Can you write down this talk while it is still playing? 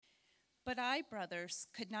But I, brothers,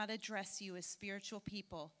 could not address you as spiritual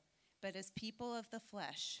people, but as people of the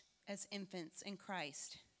flesh, as infants in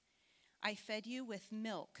Christ. I fed you with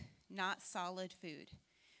milk, not solid food,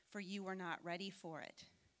 for you were not ready for it.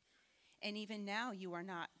 And even now you are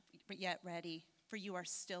not yet ready, for you are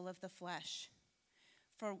still of the flesh.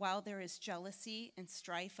 For while there is jealousy and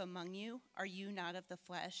strife among you, are you not of the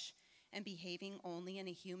flesh and behaving only in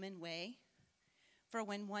a human way? For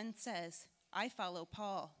when one says, I follow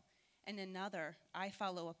Paul, and another, I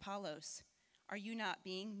follow Apollos, are you not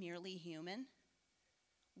being merely human?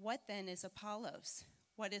 What then is Apollos?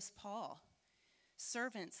 What is Paul?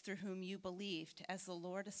 Servants through whom you believed, as the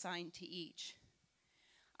Lord assigned to each.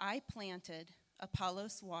 I planted,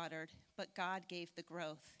 Apollos watered, but God gave the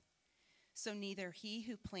growth. So neither he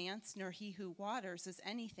who plants nor he who waters is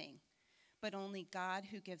anything, but only God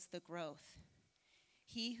who gives the growth.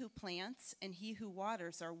 He who plants and he who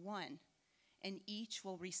waters are one, and each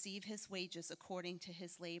will receive his wages according to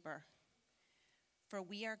his labor. For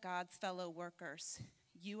we are God's fellow workers.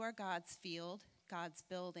 You are God's field, God's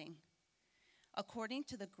building. According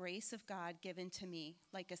to the grace of God given to me,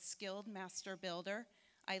 like a skilled master builder,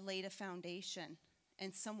 I laid a foundation,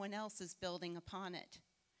 and someone else is building upon it.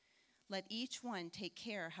 Let each one take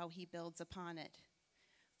care how he builds upon it.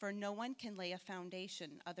 For no one can lay a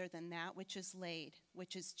foundation other than that which is laid,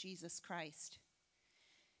 which is Jesus Christ.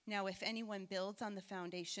 Now if anyone builds on the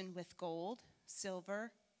foundation with gold,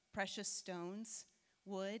 silver, precious stones,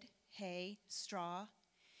 wood, hay, straw,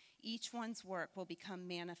 each one's work will become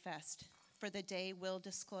manifest, for the day will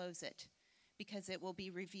disclose it, because it will be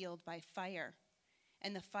revealed by fire,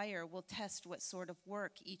 and the fire will test what sort of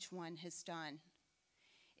work each one has done.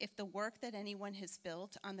 If the work that anyone has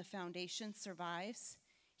built on the foundation survives,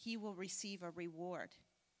 he will receive a reward.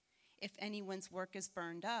 If anyone's work is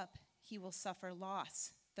burned up, he will suffer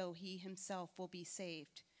loss, though he himself will be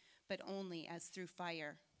saved, but only as through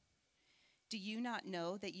fire. Do you not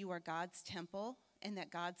know that you are God's temple and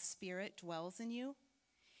that God's Spirit dwells in you?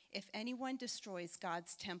 If anyone destroys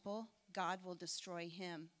God's temple, God will destroy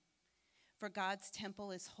him. For God's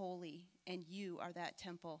temple is holy, and you are that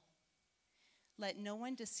temple. Let no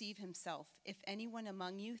one deceive himself. If anyone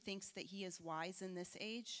among you thinks that he is wise in this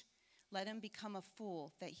age, let him become a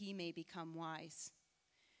fool, that he may become wise.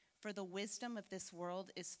 For the wisdom of this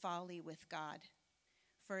world is folly with God.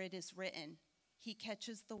 For it is written, He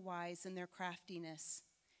catches the wise in their craftiness.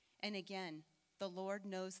 And again, the Lord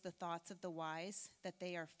knows the thoughts of the wise, that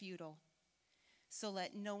they are futile. So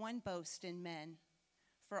let no one boast in men,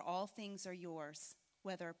 for all things are yours,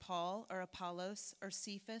 whether Paul or Apollos or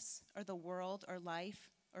Cephas or the world or life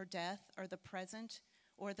or death or the present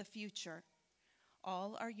or the future.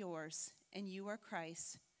 All are yours, and you are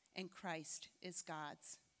Christ, and Christ is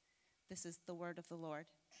God's. This is the word of the Lord.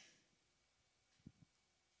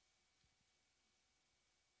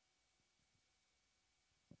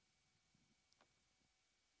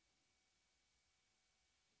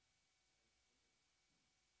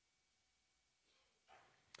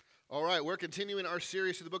 All right, we're continuing our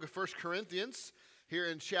series through the book of 1 Corinthians here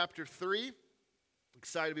in chapter 3.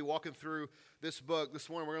 Excited to be walking through this book. This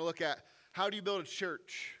morning we're going to look at how do you build a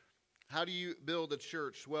church? How do you build a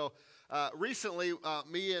church? Well, recently,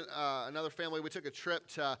 me and another family, we took a trip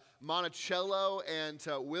to Monticello and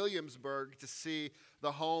to Williamsburg to see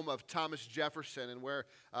the home of Thomas Jefferson and where,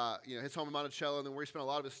 his home in Monticello, and then where he spent a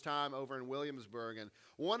lot of his time over in Williamsburg. And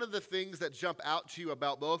one of the things that jump out to you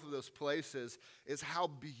about both of those places is how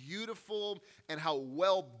beautiful and how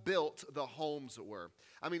well built the homes were.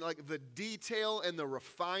 I mean, like the detail and the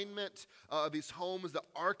refinement of these homes, the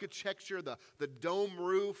architecture, the dome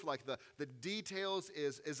roof, like the details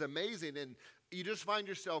is amazing. And you just find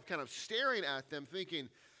yourself kind of staring at them thinking,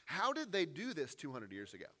 how did they do this 200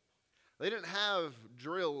 years ago? They didn't have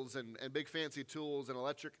drills and big fancy tools and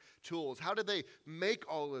electric tools. How did they make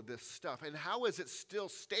all of this stuff? And how is it still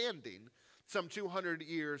standing some 200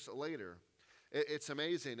 years later? It's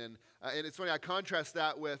amazing. And it's funny, I contrast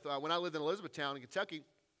that with when I lived in Elizabethtown in Kentucky.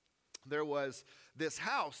 There was this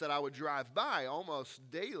house that I would drive by almost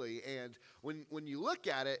daily. And when you look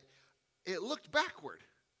at it, it looked backward.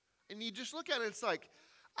 And you just look at it, it's like,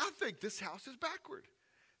 I think this house is backward.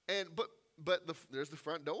 But there's the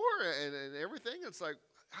front door and everything. It's like,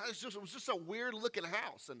 it was just a weird looking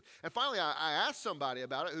house. And finally I asked somebody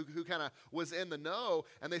about it who kind of was in the know,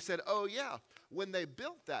 and they said, oh yeah, when they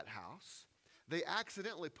built that house, they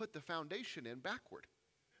accidentally put the foundation in backward.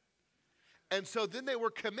 And so then they were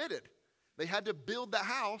committed. They had to build the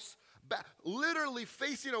house back, literally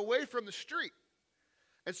facing away from the street.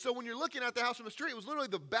 And so when you're looking at the house from the street, it was literally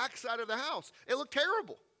the back side of the house. It looked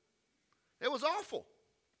terrible. It was awful.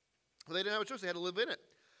 Well, they didn't have a choice. They had to live in it.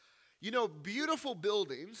 You know, beautiful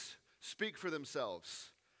buildings speak for themselves.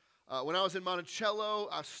 When I was in Monticello,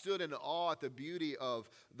 I stood in awe at the beauty of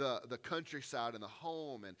the countryside and the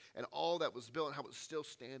home and all that was built and how it was still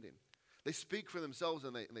standing. They speak for themselves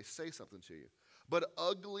and they say something to you. But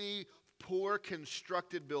ugly, poor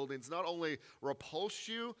constructed buildings not only repulse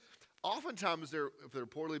you, oftentimes if they're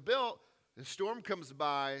poorly built, the storm comes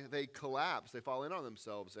by, they collapse, they fall in on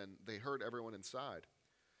themselves, and they hurt everyone inside.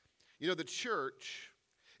 You know, the church,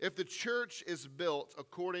 if the church is built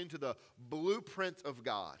according to the blueprint of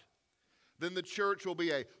God, then the church will be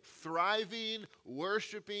a thriving,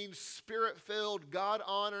 worshiping, spirit-filled,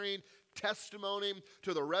 God-honoring testimony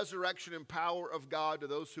to the resurrection and power of God to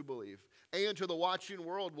those who believe. And to the watching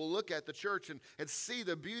world will look at the church and see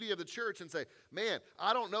the beauty of the church and say, man,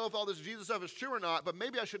 I don't know if all this Jesus stuff is true or not, but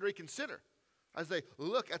maybe I should reconsider as they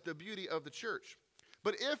look at the beauty of the church.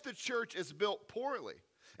 But if the church is built poorly,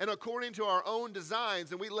 and according to our own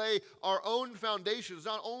designs, and we lay our own foundations,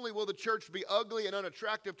 not only will the church be ugly and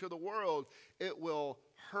unattractive to the world, it will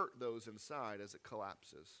hurt those inside as it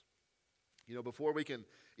collapses. You know, before we can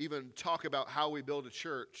even talk about how we build a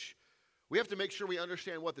church, we have to make sure we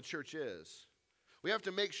understand what the church is. We have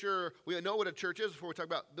to make sure we know what a church is before we talk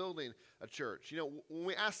about building a church. You know, when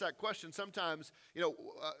we ask that question, sometimes, you know,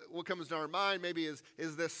 what comes to our mind maybe is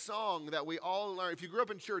this song that we all learn. If you grew up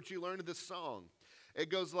in church, you learned this song. It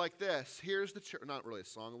goes like this. Here's the church. Not really a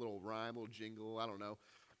song, a little rhyme, a little jingle. I don't know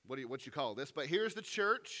what you call this. But here's the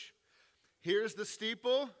church. Here's the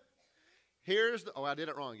steeple. I did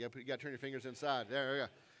it wrong. You got to turn your fingers inside. There we go.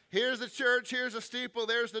 Here's the church. Here's the steeple.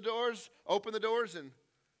 There's the doors. Open the doors, and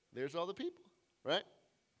there's all the people, right?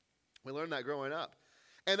 We learned that growing up.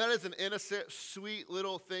 And that is an innocent, sweet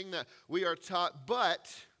little thing that we are taught. But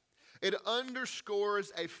it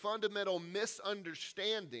underscores a fundamental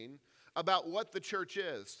misunderstanding about what the church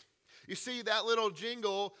is. You see, that little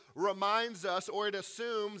jingle reminds us, or it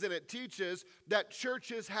assumes and it teaches, that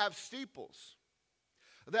churches have steeples,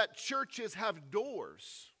 that churches have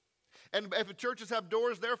doors. And if churches have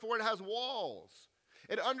doors, therefore it has walls.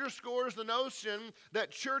 It underscores the notion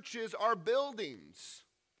that churches are buildings.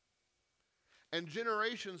 And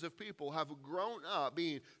generations of people have grown up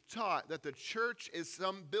being taught that the church is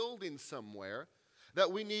some building somewhere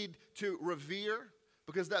that we need to revere,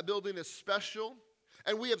 because that building is special.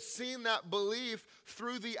 And we have seen that belief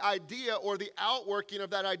through the idea, or the outworking of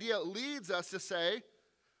that idea leads us to say,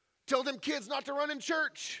 tell them kids not to run in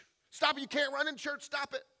church. Stop it, you can't run in church,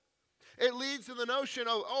 stop it. It leads to the notion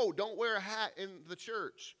of, don't wear a hat in the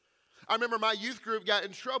church. I remember my youth group got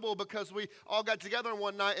in trouble because we all got together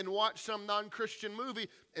one night and watched some non-Christian movie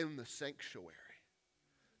in the sanctuary.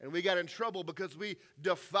 And we got in trouble because we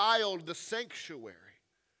defiled the sanctuary.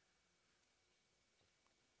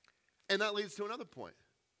 And that leads to another point.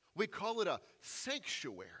 We call it a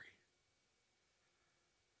sanctuary.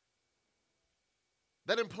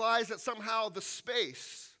 That implies that somehow the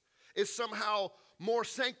space is somehow more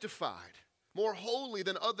sanctified, more holy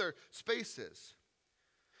than other spaces.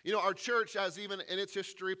 You know, our church has even in its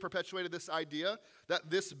history perpetuated this idea that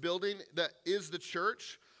this building that is the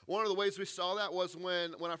church. One of the ways we saw that was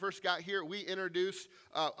when I first got here, we introduced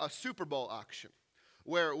a Super Bowl auction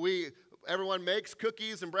where everyone makes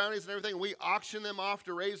cookies and brownies and everything. We auction them off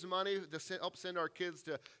to raise money to help send our kids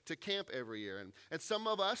to camp every year. And some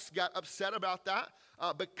of us got upset about that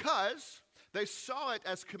because they saw it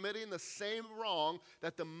as committing the same wrong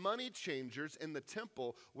that the money changers in the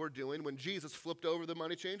temple were doing when Jesus flipped over the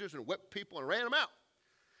money changers and whipped people and ran them out.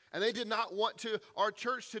 And they did not want our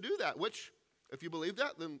church to do that, which, if you believe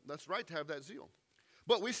that, then that's right to have that zeal.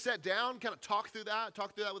 But we sat down, kind of talked through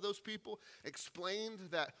that with those people, explained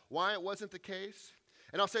that why it wasn't the case.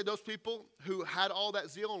 And I'll say those people who had all that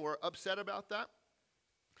zeal and were upset about that,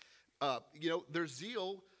 their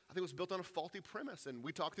zeal, I think, was built on a faulty premise. And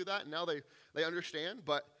we talked through that, and now they understand.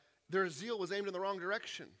 But their zeal was aimed in the wrong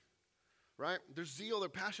direction, right? Their zeal, their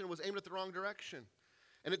passion was aimed at the wrong direction.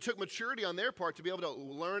 And it took maturity on their part to be able to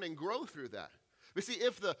learn and grow through that. But see,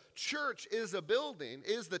 if the church is a building,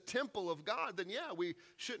 is the temple of God, then yeah, we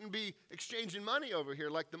shouldn't be exchanging money over here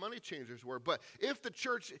like the money changers were. But if the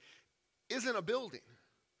church isn't a building,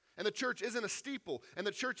 and the church isn't a steeple, and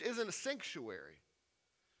the church isn't a sanctuary,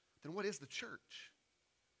 then what is the church?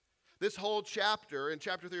 This whole chapter, in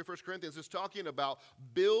chapter 3 of 1 Corinthians, is talking about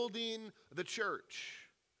building the church.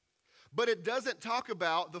 But it doesn't talk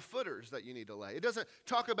about the footers that you need to lay. It doesn't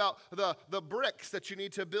talk about the bricks that you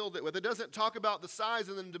need to build it with. It doesn't talk about the size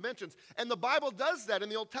and the dimensions. And the Bible does that in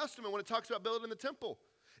the Old Testament when it talks about building the temple.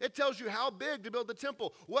 It tells you how big to build the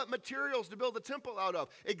temple, what materials to build the temple out of,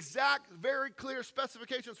 exact, very clear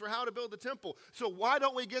specifications for how to build the temple. So why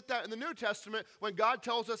don't we get that in the New Testament when God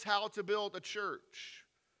tells us how to build a church?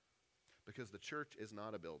 Because the church is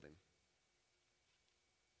not a building.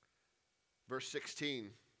 Verse 16,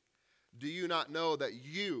 do you not know that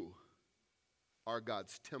you are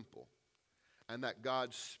God's temple and that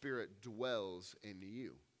God's Spirit dwells in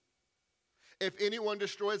you? If anyone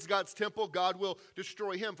destroys God's temple, God will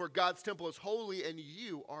destroy him, for God's temple is holy and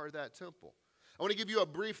you are that temple. I want to give you a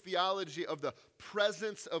brief theology of the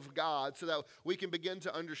presence of God so that we can begin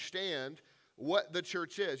to understand what the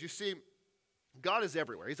church is. You see, God is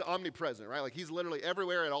everywhere. He's omnipresent, right? Like he's literally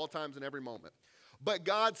everywhere at all times and every moment. But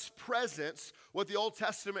God's presence, what the Old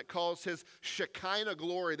Testament calls his Shekinah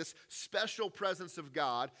glory, this special presence of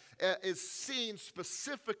God, is seen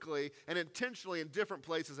specifically and intentionally in different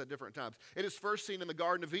places at different times. It is first seen in the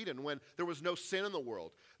Garden of Eden when there was no sin in the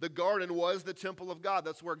world. The garden was the temple of God.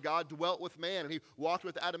 That's where God dwelt with man, and he walked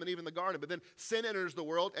with Adam and Eve in the garden. But then sin enters the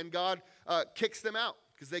world, and God kicks them out,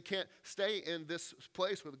 because they can't stay in this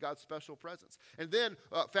place with God's special presence. And then,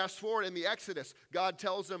 fast forward in the Exodus, God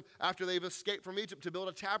tells them, after they've escaped from Egypt, to build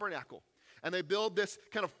a tabernacle. And they build this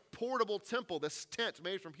kind of portable temple, this tent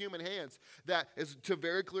made from human hands that is to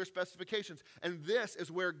very clear specifications. And this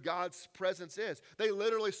is where God's presence is. They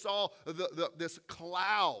literally saw this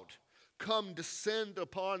cloud descend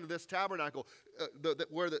upon this tabernacle,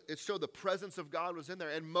 it showed the presence of God was in there.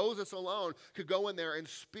 And Moses alone could go in there and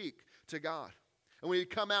speak to God. And when he'd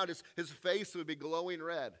come out, his face would be glowing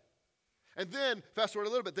red. And then, fast forward a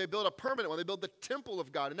little bit, they build a permanent one. They build the temple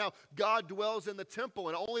of God. And now God dwells in the temple,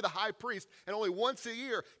 and only the high priest, and only once a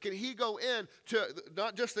year can he go in to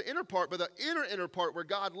not just the inner part, but the inner part where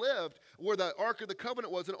God lived, where the Ark of the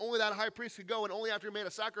Covenant was. And only that high priest could go, and only after he made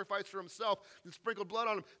a sacrifice for himself and sprinkled blood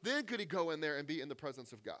on him, then could he go in there and be in the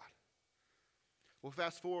presence of God. Well,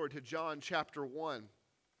 fast forward to John chapter 1.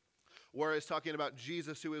 Where it's talking about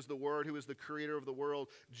Jesus, who is the Word, who is the creator of the world.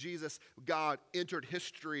 Jesus, God, entered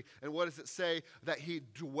history. And what does it say? That he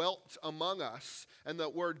dwelt among us. And the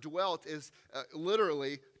word dwelt is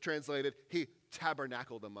literally translated, he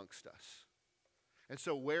tabernacled amongst us. And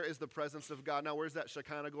so where is the presence of God now? Where's that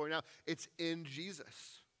Shekinah glory now? It's in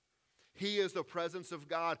Jesus. He is the presence of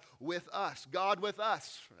God with us. God with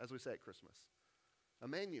us, as we say at Christmas.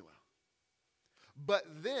 Emmanuel. But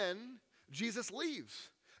then Jesus leaves.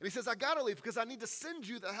 And he says, I got to leave because I need to send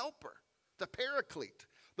you the helper, the paraclete,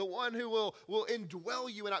 the one who will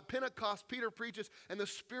indwell you. And at Pentecost, Peter preaches, and the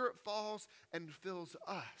Spirit falls and fills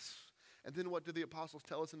us. And then what do the apostles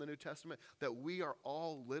tell us in the New Testament? That we are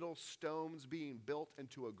all little stones being built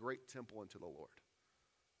into a great temple unto the Lord.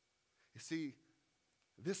 You see,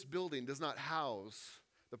 this building does not house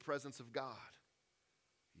the presence of God.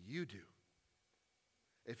 You do,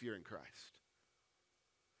 if you're in Christ.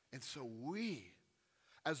 And so we,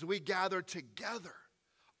 as we gather together,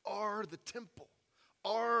 are the temple,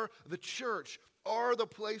 are the church, are the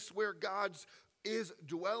place where God is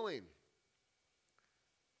dwelling.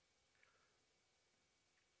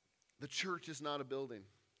 The church is not a building,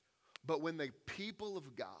 but when the people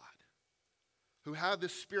of God, who have the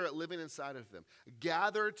Spirit living inside of them,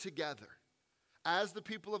 gather together as the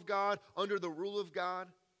people of God, under the rule of God,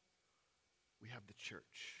 we have the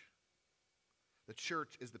church. The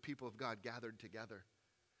church is the people of God gathered together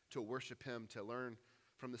to worship him, to learn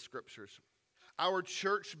from the scriptures. Our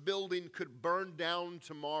church building could burn down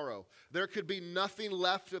tomorrow. There could be nothing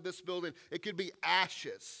left of this building. It could be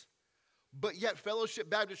ashes. But yet Fellowship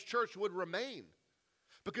Baptist Church would remain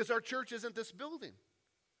because our church isn't this building.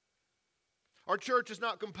 Our church is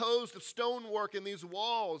not composed of stonework in these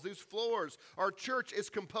walls, these floors. Our church is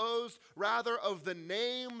composed rather of the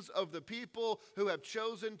names of the people who have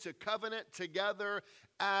chosen to covenant together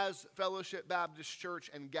as Fellowship Baptist Church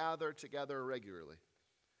and gather together regularly.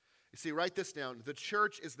 You see, write this down. The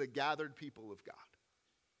church is the gathered people of God.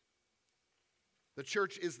 The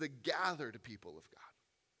church is the gathered people of God.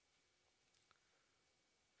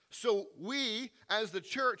 So we, as the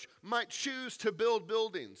church, might choose to build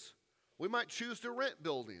buildings. We might choose to rent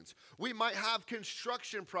buildings. We might have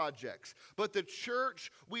construction projects. But the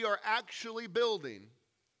church we are actually building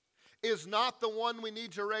is not the one we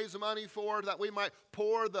need to raise money for, that we might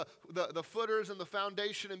pour the footers and the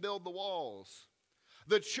foundation and build the walls.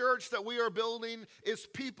 The church that we are building is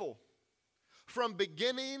people. From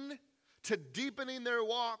beginning to deepening their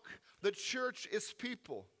walk, the church is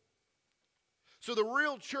people. So the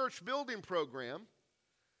real church building program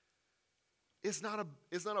is not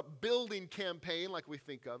a building campaign like we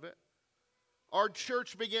think of it. Our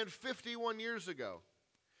church began 51 years ago.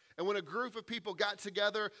 And when a group of people got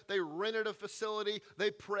together, they rented a facility,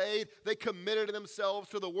 they prayed, they committed themselves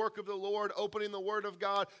to the work of the Lord, opening the Word of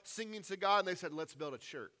God, singing to God, and they said, let's build a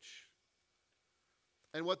church.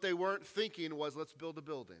 And what they weren't thinking was, let's build a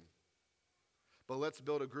building. But let's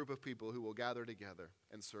build a group of people who will gather together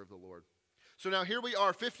and serve the Lord. So now here we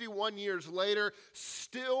are 51 years later,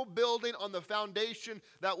 still building on the foundation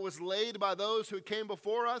that was laid by those who came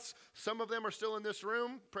before us. Some of them are still in this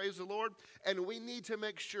room, praise the Lord. And we need to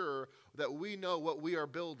make sure that we know what we are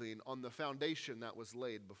building on the foundation that was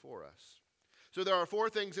laid before us. So there are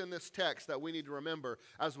 4 things in this text that we need to remember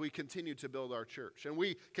as we continue to build our church. And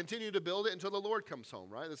we continue to build it until the Lord comes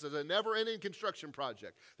home, right? This is a never-ending construction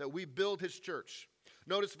project that we build his church.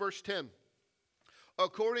 Notice verse 10.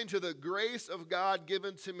 According to the grace of God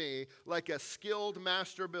given to me, like a skilled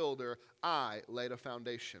master builder, I laid a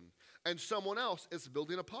foundation, and someone else is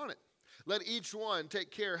building upon it. Let each one take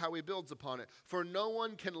care how he builds upon it, for no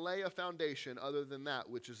one can lay a foundation other than that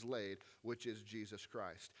which is laid, which is Jesus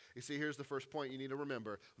Christ. You see, here's the first point you need to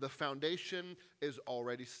remember. The foundation is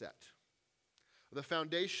already set. The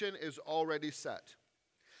foundation is already set.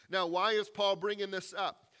 Now, why is Paul bringing this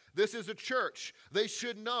up? This is a church. They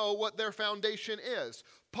should know what their foundation is.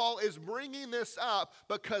 Paul is bringing this up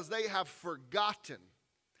because they have forgotten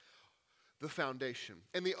the foundation.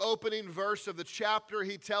 In the opening verse of the chapter,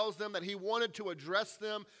 he tells them that he wanted to address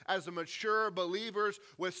them as mature believers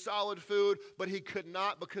with solid food, but he could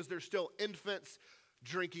not because they're still infants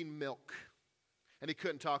drinking milk. And he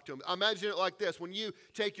couldn't talk to them. Imagine it like this. When you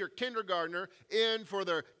take your kindergartner in for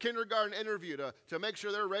their kindergarten interview to make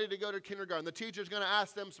sure they're ready to go to kindergarten, the teacher's going to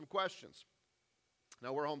ask them some questions.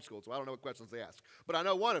 Now, we're homeschooled, so I don't know what questions they ask. But I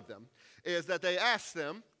know one of them is that they ask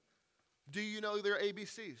them, do you know their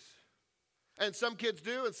ABCs? And some kids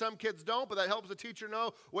do and some kids don't, but that helps the teacher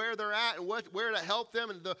know where they're at and where to help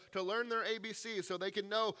them and to learn their ABCs so they can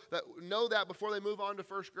know that before they move on to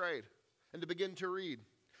first grade and to begin to read.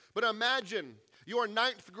 But imagine your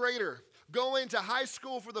 9th grader going to high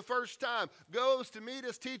school for the first time, goes to meet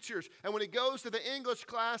his teachers, and when he goes to the English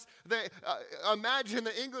class, imagine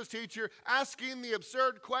the English teacher asking the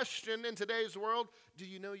absurd question in today's world, do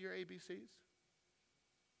you know your ABCs?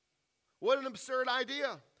 What an absurd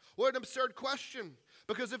idea. What an absurd question.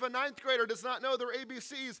 Because if a 9th grader does not know their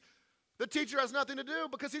ABCs, the teacher has nothing to do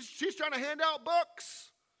because she's trying to hand out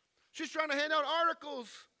books. She's trying to hand out articles.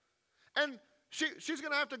 And she's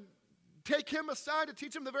going to have to take him aside to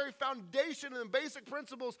teach him the very foundation and basic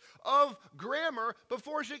principles of grammar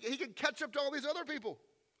before he can catch up to all these other people.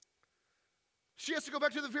 She has to go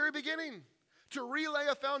back to the very beginning to relay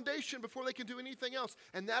a foundation before they can do anything else.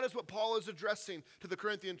 And that is what Paul is addressing to the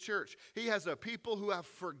Corinthian church. He has a people who have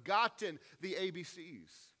forgotten the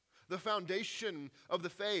ABCs, the foundation of the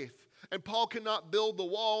faith. And Paul cannot build the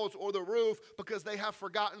walls or the roof because they have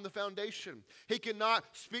forgotten the foundation. He cannot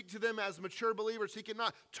speak to them as mature believers. He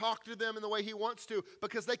cannot talk to them in the way he wants to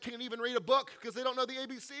because they can't even read a book because they don't know the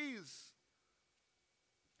ABCs.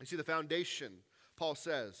 You see, the foundation, Paul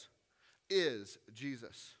says, is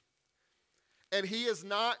Jesus. And he is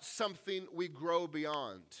not something we grow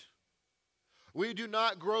beyond. We do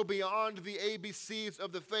not grow beyond the ABCs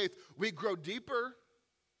of the faith. We grow deeper.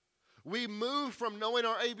 We move from knowing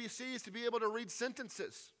our ABCs to be able to read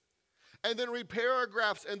sentences and then read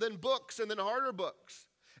paragraphs and then books and then harder books.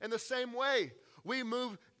 In the same way, we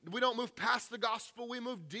don't move past the gospel, we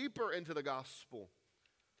move deeper into the gospel.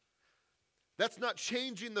 That's not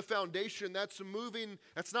changing the foundation, that's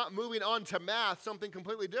not moving on to math, something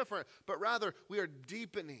completely different, but rather we are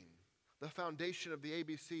deepening the foundation of the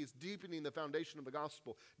ABCs, deepening the foundation of the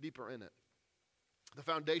gospel deeper in it. The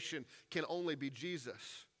foundation can only be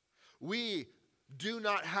Jesus. We do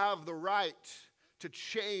not have the right to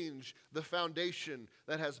change the foundation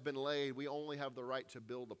that has been laid. We only have the right to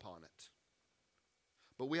build upon it.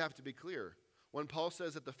 But we have to be clear. When Paul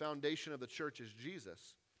says that the foundation of the church is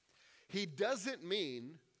Jesus, he doesn't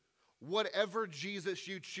mean whatever Jesus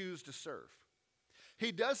you choose to serve.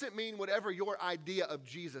 He doesn't mean whatever your idea of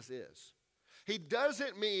Jesus is. He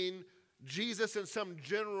doesn't mean Jesus in some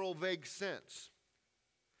general vague sense,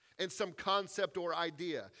 in some concept or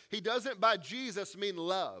idea. He doesn't by Jesus mean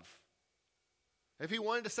love. If he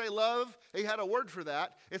wanted to say love, he had a word for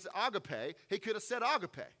that. It's agape. He could have said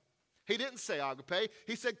agape. He didn't say agape.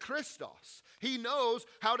 He said Christos. He knows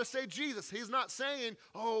how to say Jesus. He's not saying,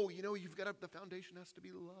 the foundation has to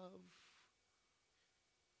be love.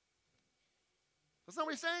 That's not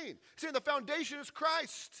what he's saying. He's saying the foundation is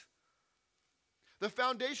Christ. The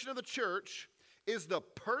foundation of the church is the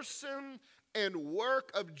person and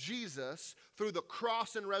work of Jesus through the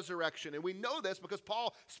cross and resurrection. And we know this because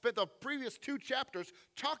Paul spent the previous 2 chapters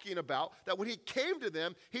talking about that when he came to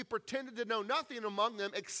them, he pretended to know nothing among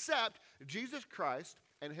them except Jesus Christ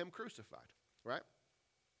and him crucified, right?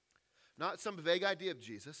 Not some vague idea of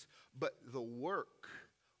Jesus, but the work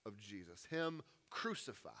of Jesus, him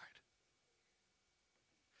crucified.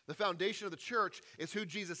 The foundation of the church is who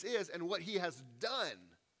Jesus is and what he has done.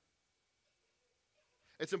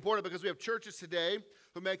 It's important because we have churches today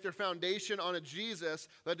who make their foundation on a Jesus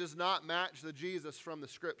that does not match the Jesus from the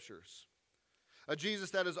Scriptures. A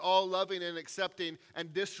Jesus that is all loving and accepting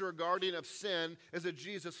and disregarding of sin is a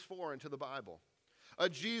Jesus foreign to the Bible. A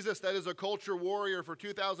Jesus that is a culture warrior for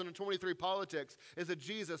 2023 politics is a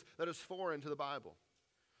Jesus that is foreign to the Bible.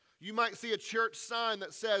 You might see a church sign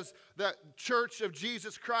that says that Church of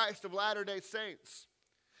Jesus Christ of Latter-day Saints.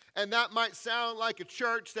 And that might sound like a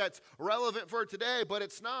church that's relevant for today, but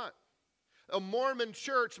it's not. A Mormon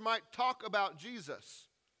church might talk about Jesus,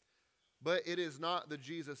 but it is not the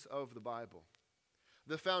Jesus of the Bible.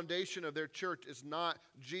 The foundation of their church is not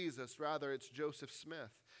Jesus, rather it's Joseph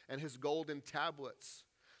Smith and his golden tablets.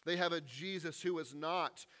 They have a Jesus who is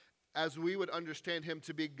not, as we would understand him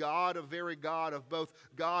to be God, a very God of both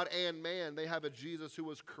God and man. They have a Jesus who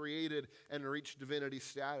was created and reached divinity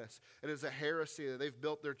status. It is a heresy that they've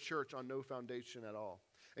built their church on no foundation at all.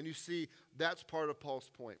 And you see, that's part of Paul's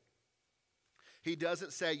point. He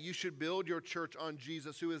doesn't say you should build your church on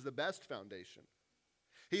Jesus, who is the best foundation.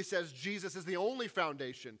 He says Jesus is the only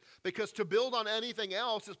foundation, because to build on anything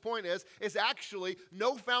else, his point is actually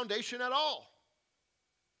no foundation at all.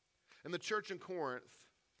 And the church in Corinth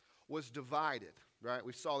was divided, right?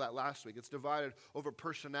 We saw that last week. It's divided over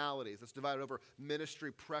personalities. It's divided over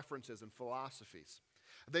ministry preferences and philosophies.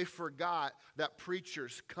 They forgot that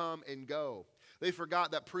preachers come and go. They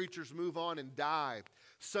forgot that preachers move on and die.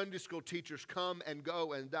 Sunday school teachers come and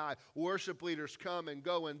go and die. Worship leaders come and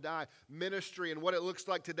go and die. Ministry and what it looks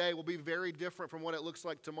like today will be very different from what it looks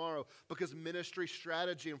like tomorrow, because ministry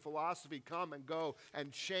strategy and philosophy come and go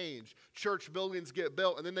and change. Church buildings get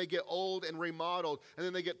built and then they get old and remodeled and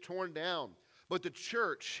then they get torn down. But the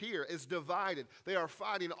church here is divided. They are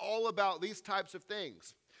fighting all about these types of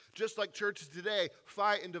things. Just like churches today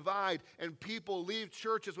fight and divide, and people leave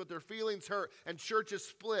churches with their feelings hurt, and churches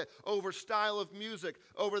split over style of music,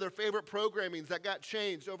 over their favorite programmings that got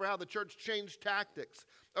changed, over how the church changed tactics,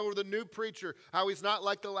 over the new preacher, how he's not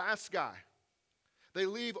like the last guy. They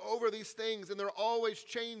leave over these things, and they're always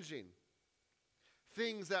changing.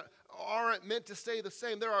 Things that aren't meant to stay the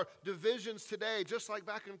same. There are divisions today, just like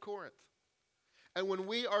back in Corinth. And when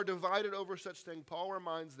we are divided over such things, Paul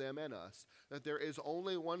reminds them and us that there is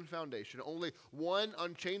only one foundation, only one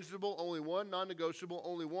unchangeable, only one non-negotiable,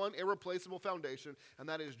 only one irreplaceable foundation, and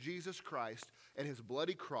that is Jesus Christ and his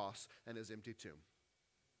bloody cross and his empty tomb.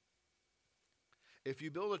 If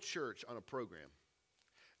you build a church on a program,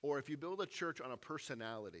 or if you build a church on a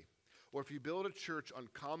personality, or if you build a church on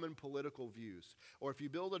common political views, or if you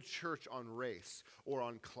build a church on race, or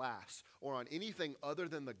on class, or on anything other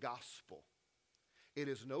than the gospel, it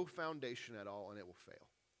is no foundation at all, and it will fail.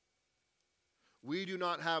 We do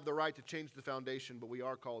not have the right to change the foundation, but we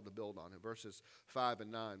are called to build on it. Verses 5 and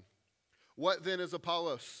 9. What then is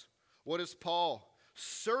Apollos? What is Paul?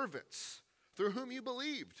 Servants through whom you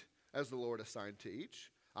believed, as the Lord assigned to each.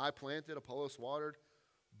 I planted, Apollos watered,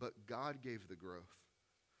 but God gave the growth.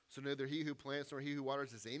 So neither he who plants nor he who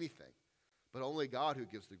waters is anything, but only God who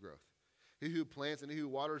gives the growth. He who plants and he who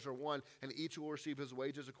waters are one, and each will receive his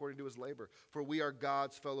wages according to his labor. For we are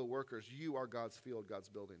God's fellow workers. You are God's field, God's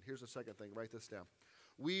building. Here's the second thing. Write this down.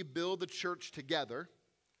 We build the church together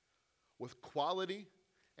with quality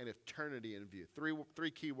and eternity in view. Three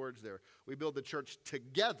key words there. We build the church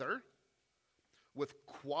together with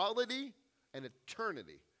quality and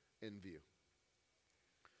eternity in view.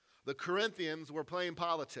 The Corinthians were playing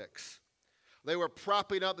politics. They were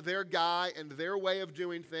propping up their guy and their way of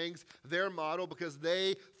doing things, their model, because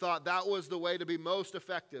they thought that was the way to be most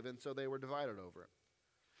effective, and so they were divided over it.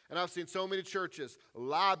 And I've seen so many churches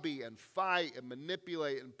lobby and fight and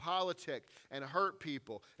manipulate and politic and hurt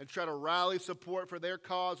people and try to rally support for their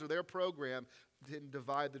cause or their program and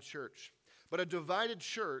divide the church. But a divided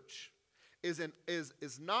church is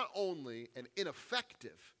not only an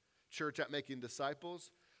ineffective church at making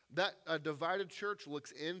disciples, that a divided church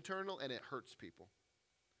looks internal and it hurts people.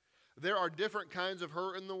 There are different kinds of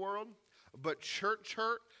hurt in the world, but church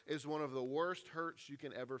hurt is one of the worst hurts you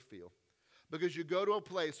can ever feel. Because you go to a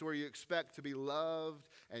place where you expect to be loved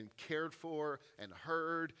and cared for and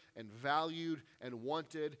heard and valued and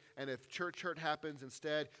wanted. And if church hurt happens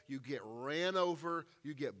instead, you get ran over,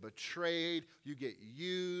 you get betrayed, you get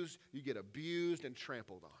used, you get abused and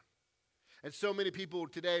trampled on. And so many people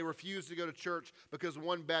today refuse to go to church because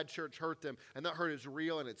one bad church hurt them. And that hurt is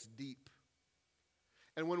real and it's deep.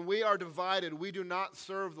 And when we are divided, we do not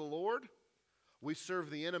serve the Lord, we serve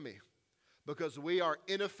the enemy. Because we are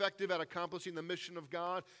ineffective at accomplishing the mission of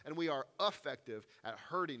God, and we are effective at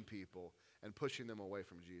hurting people and pushing them away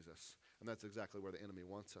from Jesus. And that's exactly where the enemy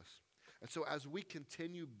wants us. And so as we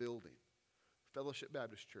continue building Fellowship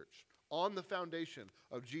Baptist Church on the foundation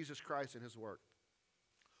of Jesus Christ and his work,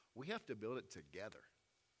 we have to build it together.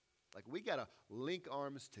 Like we got to link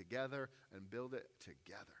arms together and build it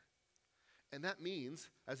together. And that means,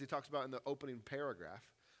 as he talks about in the opening paragraph,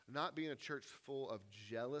 not being a church full of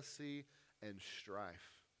jealousy and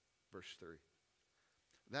strife. Verse 3.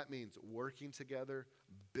 That means working together,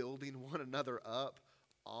 building one another up,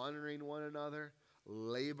 honoring one another,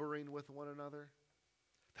 laboring with one another.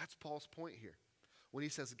 That's Paul's point here. When he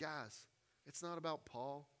says, guys, it's not about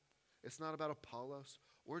Paul. It's not about Apollos.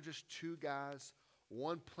 We're just two guys,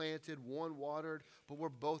 one planted, one watered, but we're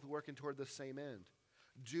both working toward the same end.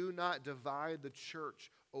 Do not divide the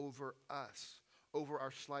church over us, over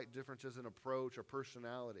our slight differences in approach or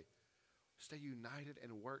personality. Stay united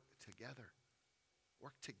and work together.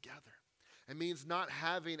 Work together. It means not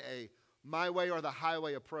having a my way or the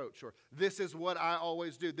highway approach, or this is what I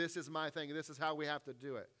always do, this is my thing, this is how we have to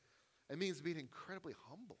do it. It means being incredibly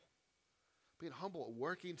humble. Being humble,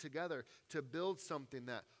 working together to build something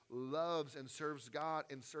that loves and serves God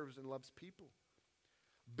and serves and loves people.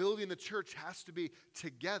 Building the church has to be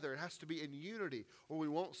together. It has to be in unity, or we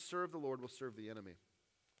won't serve the Lord, we'll serve the enemy.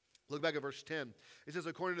 Look back at verse 10. It says,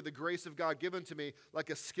 according to the grace of God given to me, like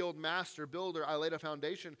a skilled master builder, I laid a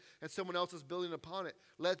foundation, and someone else is building upon it.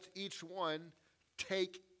 Let each one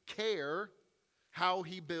take care how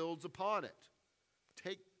he builds upon it.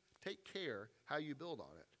 Take care how you build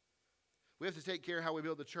on it. We have to take care how we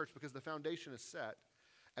build the church because the foundation is set,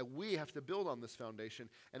 and we have to build on this foundation.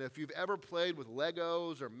 And if you've ever played with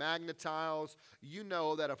Legos or Magnetiles, you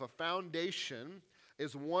know that if a foundation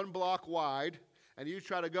is 1 block wide, and you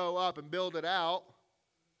try to go up and build it out,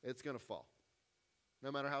 it's going to fall.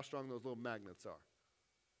 No matter how strong those little magnets are.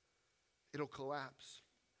 It'll collapse.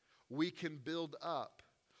 We can build up.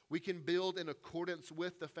 We can build in accordance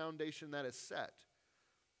with the foundation that is set.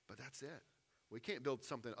 But that's it. We can't build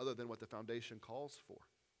something other than what the foundation calls for.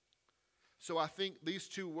 So I think these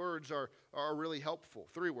 2 words are really helpful.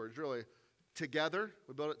 3 words, really. Together,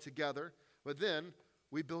 we build it together. But then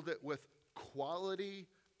we build it with quality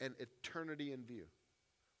and eternity in view.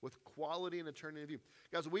 With quality and eternity in view.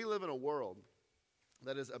 Guys, we live in a world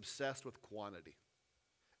that is obsessed with quantity.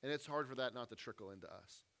 And it's hard for that not to trickle into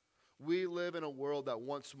us. We live in a world that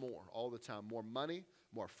wants more all the time. More money,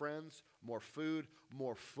 more friends, more food,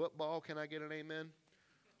 more football. Can I get an amen?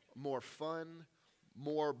 More fun,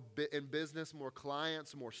 more in business, more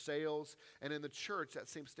clients, more sales. And in the church, that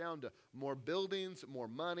seems down to more buildings, more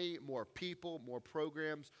money, more people, more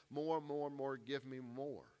programs, more, give me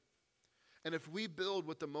more. And if we build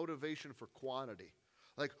with the motivation for quantity,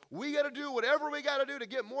 like we got to do whatever we got to do to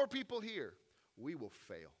get more people here, we will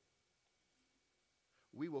fail.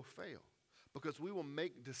 We will fail because we will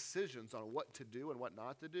make decisions on what to do and what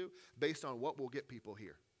not to do based on what will get people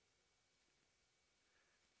here.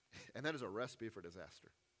 And that is a recipe for disaster.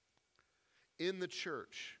 In the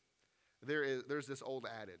church, there's this old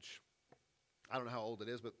adage. I don't know how old it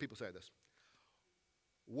is, but people say this.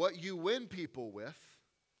 What you win people with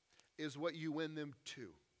is what you win them to.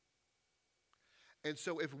 And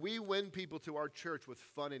so if we win people to our church with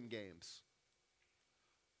fun and games,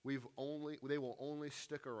 they will only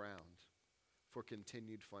stick around for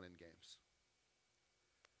continued fun and games.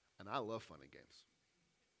 And I love fun and games.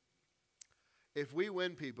 If we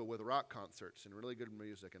win people with rock concerts and really good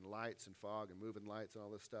music and lights and fog and moving lights and all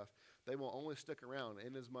this stuff, they will only stick around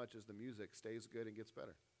in as much as the music stays good and gets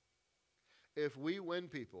better. If we win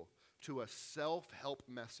people to a self-help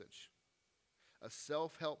message,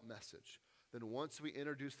 then once we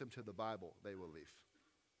introduce them to the Bible, they will leave.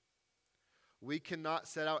 We cannot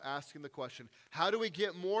set out asking the question, how do we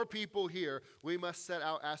get more people here? We must set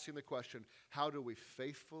out asking the question, how do we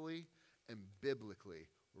faithfully and biblically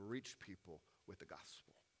reach people with the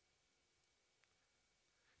gospel?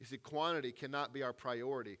 You see, quantity cannot be our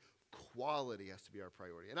priority. Quality has to be our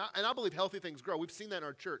priority. And I believe healthy things grow. We've seen that in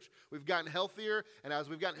our church. We've gotten healthier, and as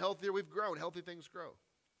we've gotten healthier, we've grown. Healthy things grow.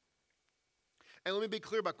 And let me be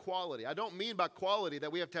clear about quality. I don't mean by quality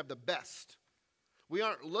that we have to have the best. We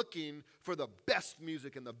aren't looking for the best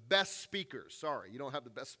music and the best speakers. Sorry, you don't have the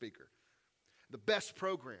best speaker. The best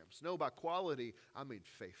programs. No, by quality, I mean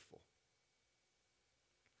faithful.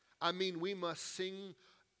 I mean, we must sing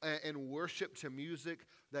and worship to music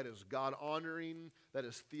that is God-honoring, that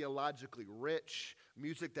is theologically rich,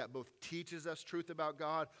 music that both teaches us truth about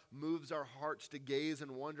God, moves our hearts to gaze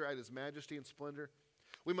and wonder at His majesty and splendor.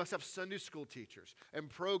 We must have Sunday school teachers and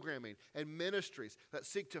programming and ministries that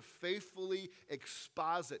seek to faithfully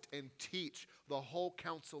exposit and teach the whole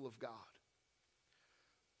counsel of God,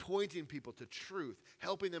 pointing people to truth,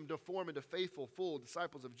 helping them to form into faithful, full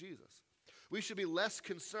disciples of Jesus. We should be less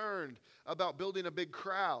concerned about building a big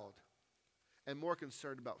crowd and more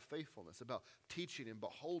concerned about faithfulness, about teaching and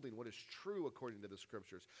beholding what is true according to the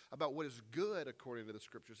Scriptures, about what is good according to the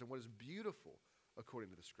Scriptures, and what is beautiful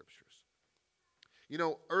according to the Scriptures. You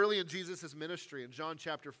know, early in Jesus' ministry, in John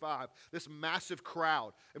chapter 5, this massive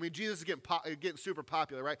crowd. I mean, Jesus is getting super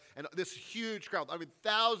popular, right? And this huge crowd, I mean,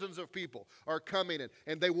 thousands of people are coming in,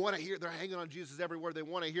 and they want to hear, they're hanging on Jesus everywhere. They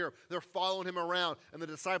want to hear him. They're following him around, and the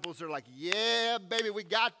disciples are like, yeah, baby, we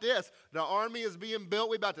got this. The army is being built.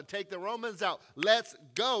 We're about to take the Romans out. Let's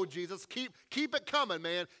go, Jesus. Keep it coming,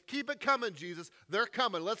 man. Keep it coming, Jesus. They're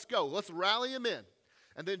coming. Let's go. Let's rally them in.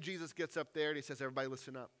 And then Jesus gets up there, and he says, everybody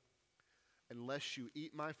listen up. Unless you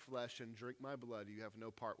eat my flesh and drink my blood, you have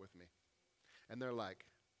no part with me. And they're like,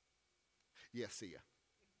 yeah, see ya.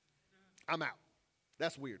 I'm out.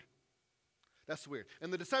 That's weird. That's weird.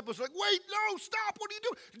 And the disciples are like, wait, no, stop. What are you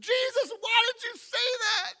doing? Jesus, why did you say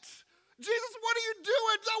that? Jesus, what are you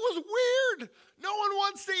doing? That was weird. No one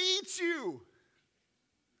wants to eat you.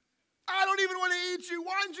 I don't even want to eat you.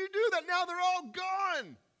 Why did you do that? Now they're all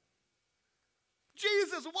gone.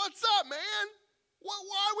 Jesus, what's up, man?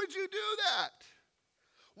 Why would you do that?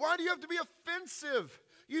 Why do you have to be offensive?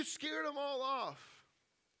 You scared them all off.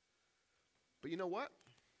 But you know what?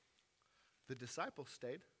 The disciples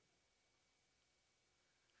stayed.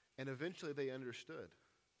 And eventually they understood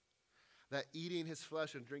that eating his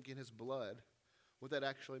flesh and drinking his blood, what that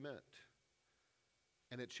actually meant.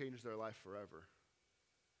 And it changed their life forever.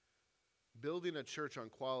 Building a church on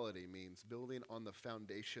quality means building on the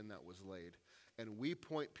foundation that was laid. And we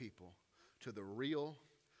point people to the real,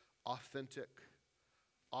 authentic,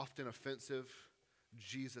 often offensive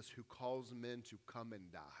Jesus who calls men to come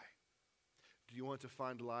and die. Do you want to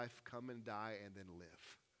find life? Come and die and then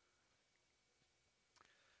live.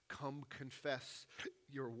 Come confess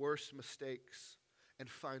your worst mistakes and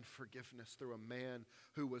find forgiveness through a man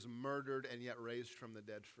who was murdered and yet raised from the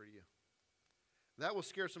dead for you. That will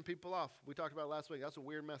scare some people off. We talked about it last week. That's a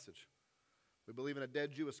weird message. We believe in a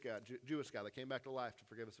dead Jewish guy that came back to life to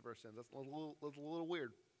forgive us of our sins. That's a little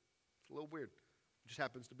weird. It's a little weird. It just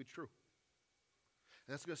happens to be true.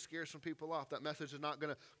 And that's going to scare some people off. That message is not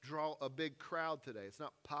going to draw a big crowd today. It's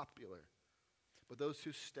not popular. But those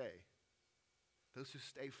who stay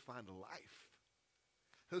find life.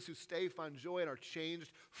 Those who stay find joy and are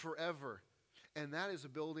changed forever. And that is a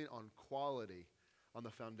building on quality, on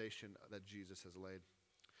the foundation that Jesus has laid.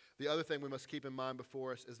 The other thing we must keep in mind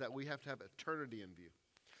before us is that we have to have eternity in view.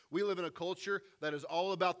 We live in a culture that is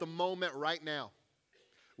all about the moment right now.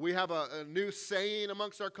 We have a new saying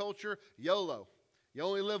amongst our culture, YOLO. You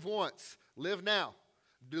only live once. Live now.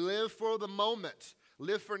 Live for the moment.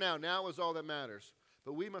 Live for now. Now is all that matters.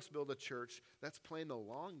 But we must build a church that's playing the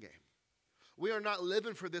long game. We are not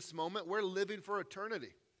living for this moment. We're living for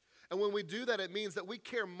eternity. And when we do that, it means that we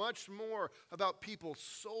care much more about people's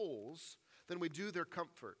souls than we do their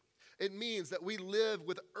comfort. It means that we live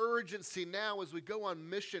with urgency now as we go on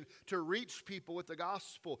mission to reach people with the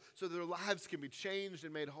gospel so their lives can be changed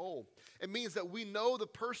and made whole. It means that we know the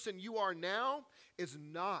person you are now is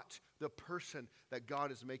not the person that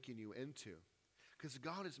God is making you into. Because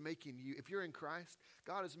God is making you, if you're in Christ,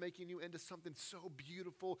 God is making you into something so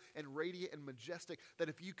beautiful and radiant and majestic that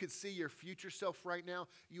if you could see your future self right now,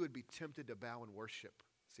 you would be tempted to bow and worship,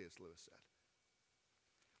 C.S. Lewis said.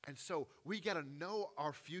 And so we got to know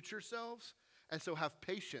our future selves and so have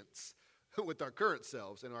patience with our current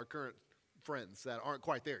selves and our current friends that aren't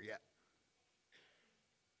quite there yet.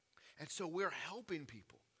 And so we're helping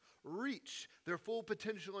people reach their full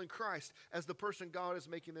potential in Christ as the person God is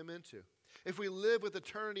making them into. If we live with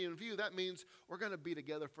eternity in view, that means we're going to be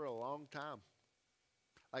together for a long time.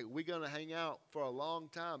 Like we're going to hang out for a long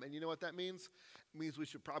time. And you know what that means? It means we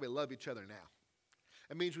should probably love each other now.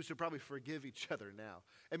 It means we should probably forgive each other now.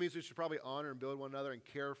 It means we should probably honor and build one another and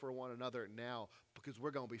care for one another now because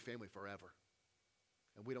we're going to be family forever.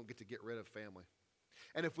 And we don't get to get rid of family.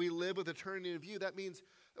 And if we live with eternity in view, that means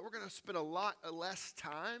that we're going to spend a lot less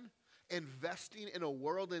time investing in a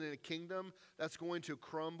world and in a kingdom that's going to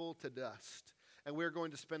crumble to dust. And we're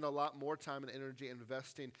going to spend a lot more time and energy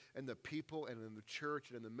investing in the people and in the church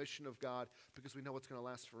and in the mission of God because we know it's going to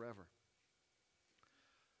last forever.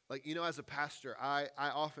 Like, as a pastor, I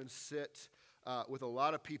often sit with a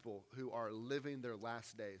lot of people who are living their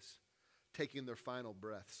last days, taking their final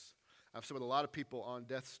breaths. I've sat with a lot of people on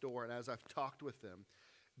death's door, and as I've talked with them,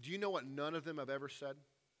 do you know what none of them have ever said?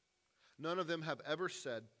 None of them have ever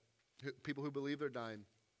said, people who believe they're dying,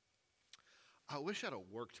 I wish I'd have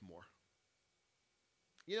worked more.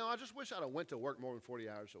 I just wish I'd have went to work more than 40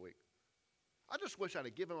 hours a week. I just wish I'd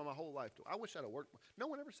have given my whole life to it. I wish I'd have worked more. No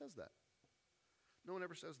one ever says that. No one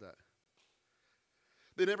ever says that.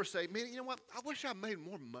 They never say, man, you know what? I wish I made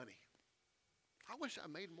more money. I wish I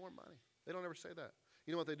made more money. They don't ever say that.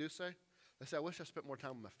 You know what they do say? They say, I wish I spent more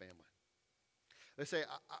time with my family. They say,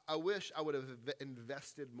 I wish I would have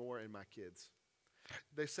invested more in my kids.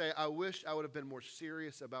 They say, I wish I would have been more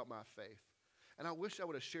serious about my faith. And I wish I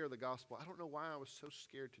would have shared the gospel. I don't know why I was so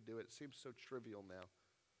scared to do it. It seems so trivial now.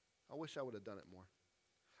 I wish I would have done it more.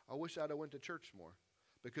 I wish I'd have went to church more.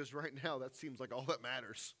 Because right now, that seems like all that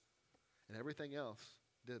matters. And everything else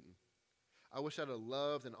didn't. I wish I'd have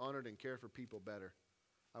loved and honored and cared for people better.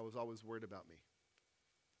 I was always worried about me.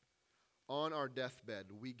 On our deathbed,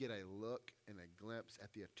 we get a look and a glimpse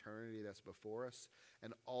at the eternity that's before us.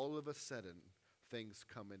 And all of a sudden, things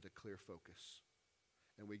come into clear focus.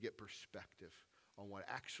 And we get perspective on what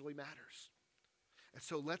actually matters. And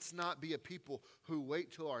so let's not be a people who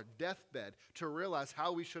wait till our deathbed to realize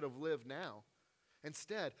how we should have lived now.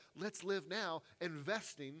 Instead, let's live now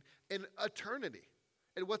investing in eternity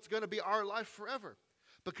and what's going to be our life forever.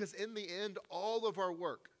 Because in the end, all of our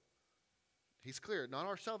work, he's clear, not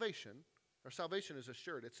our salvation is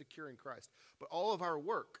assured, it's secure in Christ. But all of our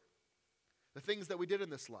work, the things that we did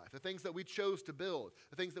in this life, the things that we chose to build,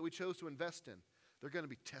 the things that we chose to invest in, they're going to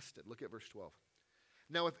be tested. Look at verse 12.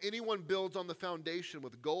 Now, if anyone builds on the foundation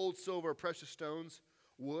with gold, silver, precious stones,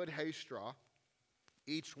 wood, hay, straw,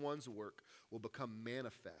 each one's work will become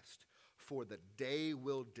manifest, for the day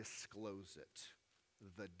will disclose it.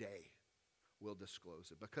 The day will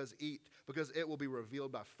disclose it. Because it will be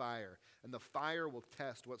revealed by fire, and the fire will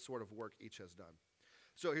test what sort of work each has done.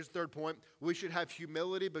 So here's the third point. We should have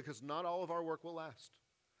humility because not all of our work will last.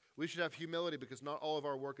 We should have humility because not all of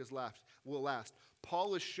our work will last.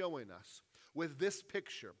 Paul is showing us with this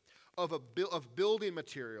picture of building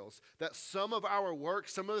materials that some of our work,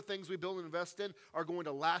 some of the things we build and invest in are going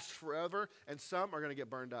to last forever, and some are going to get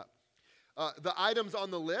burned up. The items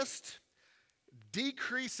on the list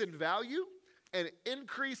decrease in value and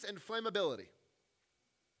increase in flammability.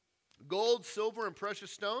 Gold, silver, and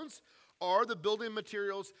precious stones are the building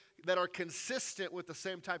materials that are consistent with the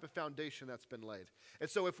same type of foundation that's been laid. And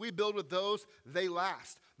so if we build with those, they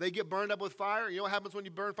last. They get burned up with fire. You know what happens when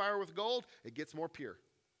you burn fire with gold? It gets more pure.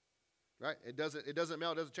 Right? It doesn't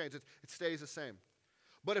melt, it doesn't change. It stays the same.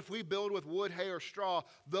 But if we build with wood, hay, or straw,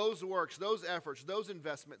 those works, those efforts, those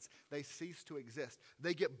investments, they cease to exist.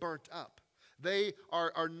 They get burnt up. They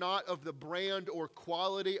are not of the brand or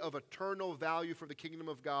quality of eternal value for the kingdom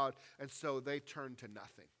of God, and so they turn to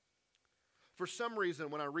nothing. For some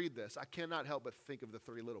reason, when I read this, I cannot help but think of the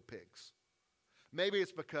three little pigs. Maybe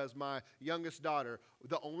it's because my youngest daughter,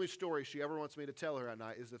 the only story she ever wants me to tell her at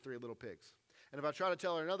night is the three little pigs. And if I try to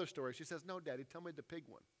tell her another story, she says, no, Daddy, tell me the pig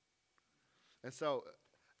one. And so,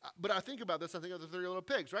 but I think about this, I think of the three little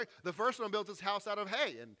pigs, right? The first one builds his house out of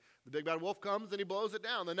hay, and the big bad wolf comes and he blows it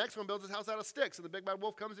down. The next one builds his house out of sticks, and the big bad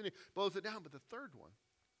wolf comes and he blows it down. But the third one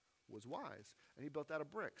was wise, and he built out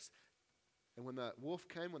of bricks. And when the wolf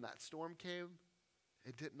came, when that storm came,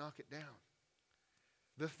 it didn't knock it down.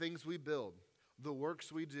 The things we build, the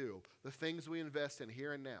works we do, the things we invest in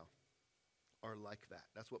here and now are like that.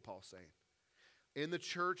 That's what Paul's saying. In the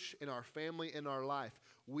church, in our family, in our life,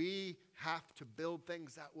 we have to build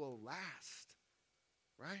things that will last,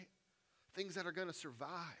 right? Things that are going to survive,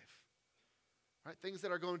 right? Things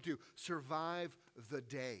that are going to survive the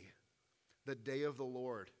day of the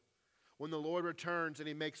Lord. When the Lord returns and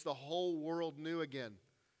he makes the whole world new again,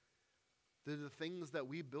 the things that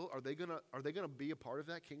we built, are they going to be a part of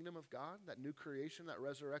that kingdom of God, that new creation, that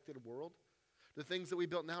resurrected world? The things that we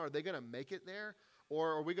built now, are they going to make it there?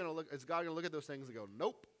 Or are we going to look, is God going to look at those things and go,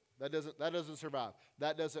 nope, that doesn't survive.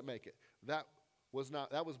 That doesn't make it. That was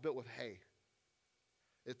built with hay.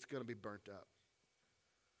 It's going to be burnt up.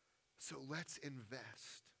 So let's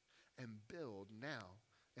invest and build now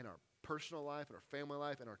in our personal life, in our family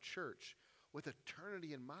life, in our church with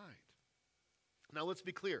eternity in mind. Now let's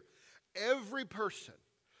be clear. Every person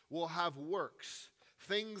will have works,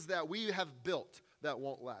 things that we have built that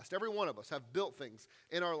won't last. Every one of us have built things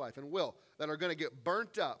in our life and will that are going to get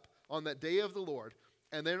burnt up on that day of the Lord,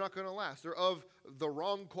 and they're not going to last. They're of the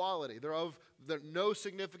wrong quality. They're of no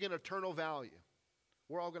significant eternal value.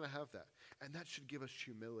 We're all going to have that. And that should give us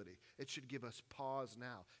humility. It should give us pause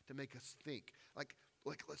now to make us think. Like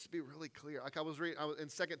let's be really clear. Like I was in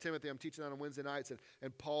 2 Timothy, I'm teaching that on Wednesday nights,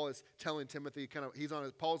 and Paul is telling Timothy,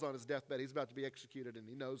 Paul's on his deathbed. He's about to be executed, and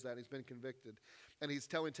he knows that. And he's been convicted. And he's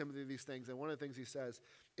telling Timothy these things. And one of the things he says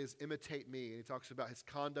is, imitate me. And he talks about his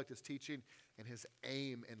conduct, his teaching, and his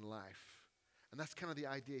aim in life. And that's kind of the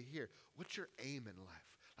idea here. What's your aim in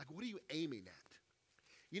life? Like, what are you aiming at?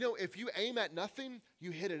 You know, if you aim at nothing,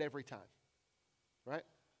 you hit it every time, right?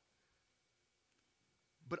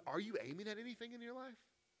 But are you aiming at anything in your life?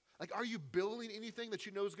 Like, are you building anything that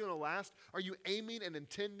you know is going to last? Are you aiming and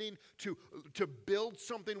intending to build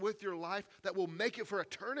something with your life that will make it for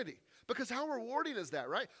eternity? Because how rewarding is that,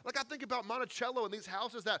 right? Like, I think about Monticello and these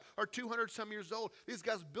houses that are 200-some years old. These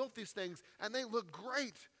guys built these things, and they look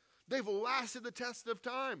great. They've lasted the test of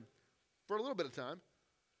time for a little bit of time.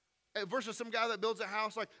 Versus some guy that builds a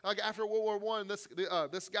house like after World War I,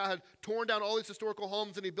 this guy had torn down all these historical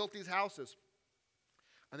homes and he built these houses.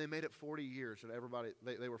 And they made it 40 years and everybody,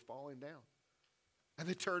 they were falling down. And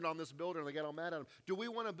they turned on this builder and they got all mad at him. Do we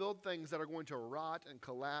want to build things that are going to rot and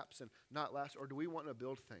collapse and not last? Or do we want to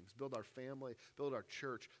build things, build our family, build our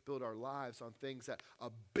church, build our lives on things that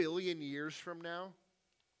 1 billion years from now,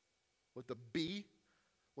 with the B,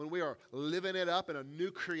 when we are living it up in a new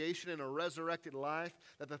creation, in a resurrected life,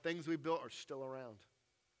 that the things we built are still around.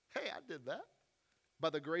 Hey, I did that.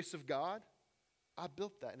 By the grace of God, I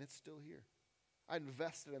built that and it's still here. I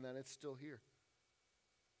invested in that and it's still here.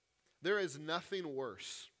 There is nothing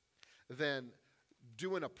worse than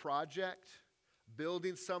doing a project,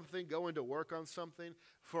 building something, going to work on something,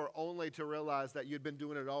 for only to realize that you'd been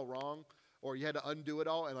doing it all wrong, or you had to undo it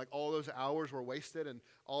all, and like all those hours were wasted, and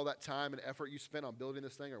all that time and effort you spent on building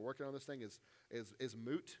this thing or working on this thing is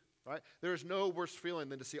moot, right? There is no worse feeling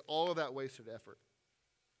than to see all of that wasted effort.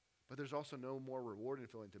 But there's also no more rewarding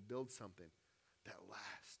feeling to build something that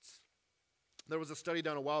lasts. There was a study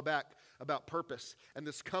done a while back about purpose, and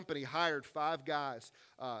this company hired 5 guys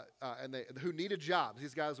who needed jobs.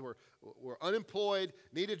 These guys were unemployed,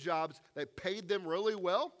 needed jobs. They paid them really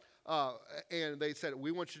well. And they said,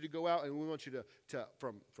 we want you to go out and we want you to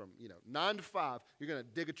from 9 to 5, you're going to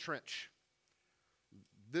dig a trench.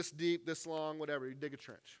 This deep, this long, whatever, you dig a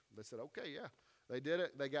trench. They said, okay, yeah. They did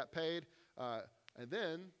it. They got paid. And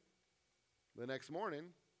then the next morning,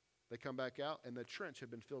 they come back out and the trench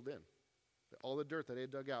had been filled in. All the dirt that they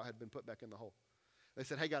had dug out had been put back in the hole. They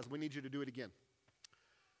said, hey, guys, we need you to do it again.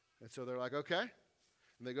 And so they're like, okay.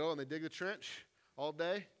 And they go and they dig the trench all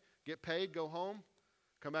day, get paid, go home.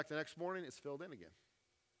 Come back the next morning, it's filled in again.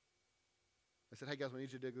 I said, hey, guys, we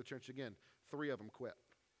need you to dig the trench again. 3 of them quit.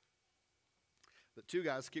 The 2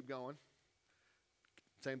 guys keep going.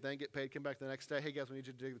 Same thing, get paid, come back the next day. Hey, guys, we need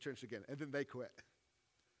you to dig the trench again. And then they quit.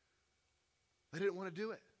 They didn't want to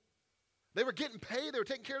do it. They were getting paid. They were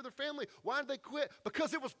taking care of their family. Why did they quit?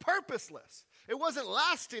 Because it was purposeless. It wasn't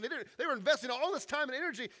lasting. They were investing all this time and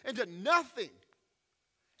energy into nothing.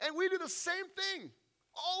 And we do the same thing.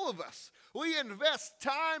 All of us. We invest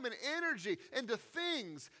time and energy into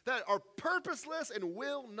things that are purposeless and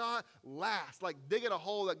will not last, like digging a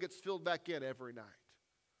hole that gets filled back in every night.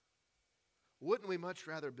 Wouldn't we much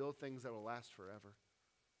rather build things that will last forever?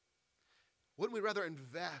 Wouldn't we rather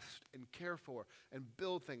invest and care for and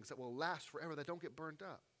build things that will last forever, that don't get burned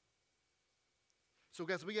up? So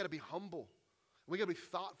guys, we got to be humble. We got to be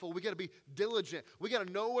thoughtful. We got to be diligent. We got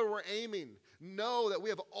to know where we're aiming. Know that we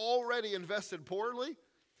have already invested poorly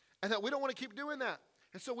and that we don't want to keep doing that.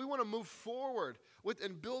 And so we want to move forward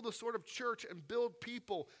and build a sort of church and build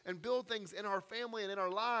people and build things in our family and in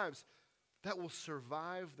our lives that will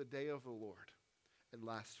survive the day of the Lord and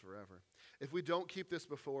last forever. If we don't keep this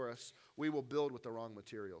before us, we will build with the wrong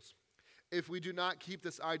materials. If we do not keep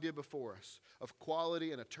this idea before us of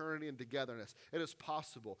quality and eternity and togetherness, it is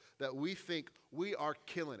possible that we think we are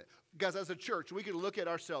killing it. Guys, as a church, we can look at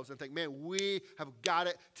ourselves and think, man, we have got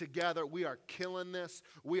it together. We are killing this.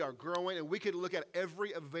 We are growing. And we can look at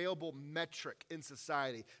every available metric in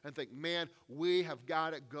society and think, man, we have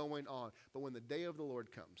got it going on. But when the day of the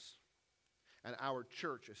Lord comes and our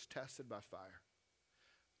church is tested by fire,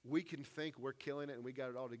 we can think we're killing it and we got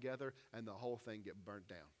it all together, and the whole thing get burnt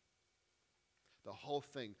down. The whole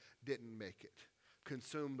thing didn't make it,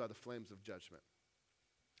 consumed by the flames of judgment,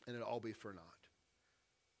 and it'll all be for naught.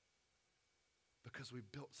 Because we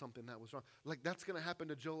built something that was wrong. Like, that's going to happen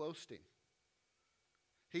to Joel Osteen.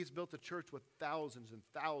 He's built a church with thousands and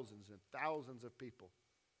thousands and thousands of people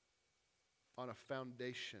on a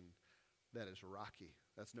foundation that is rocky.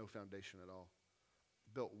 That's no foundation at all.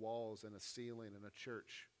 built walls and a ceiling and a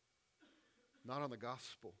church, not on the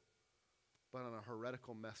gospel, but on a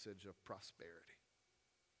heretical message of prosperity.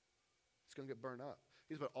 It's going to get burned up.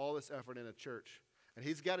 He's put all this effort in a church, and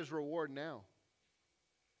he's got his reward now,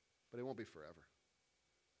 but it won't be forever.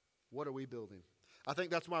 What are we building? I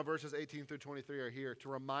think that's why verses 18 through 23 are here, to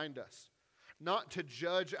remind us not to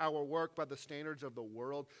judge our work by the standards of the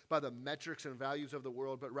world, by the metrics and values of the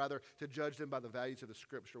world, but rather to judge them by the values of the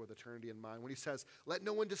Scripture with eternity in mind. When he says, let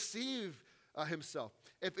no one deceive himself.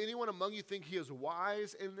 If anyone among you think he is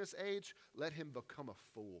wise in this age, let him become a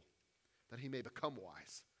fool, that he may become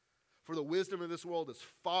wise. For the wisdom of this world is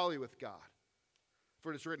folly with God.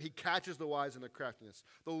 For it is written, he catches the wise in their craftiness.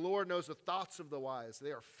 The Lord knows the thoughts of the wise.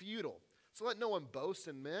 They are futile. So let no one boast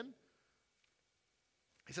in men.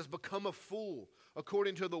 He says, become a fool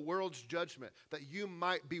according to the world's judgment, that you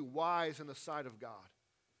might be wise in the sight of God.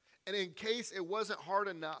 And in case it wasn't hard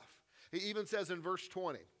enough, he even says in verse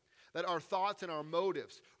 20, that our thoughts and our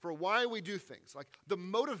motives for why we do things, like the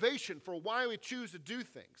motivation for why we choose to do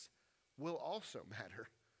things, will also matter,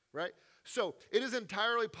 right? So it is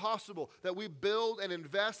entirely possible that we build and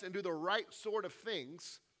invest and do the right sort of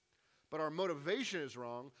things, but our motivation is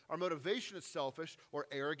wrong, our motivation is selfish or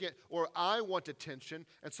arrogant, or I want attention,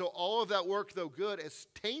 and so all of that work, though good, is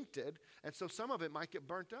tainted, and so some of it might get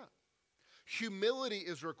burnt up. Humility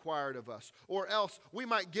is required of us, or else we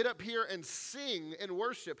might get up here and sing and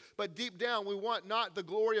worship, but deep down we want not the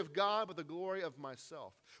glory of God, but the glory of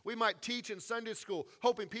myself. We might teach in Sunday school,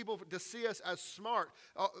 hoping people to see us as smart.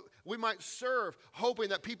 We might serve, hoping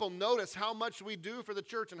that people notice how much we do for the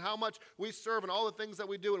church and how much we serve and all the things that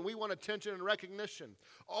we do, and we want attention and recognition.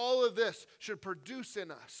 All of this should produce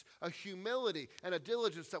in us a humility and a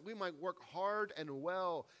diligence that we might work hard and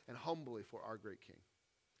well and humbly for our great King.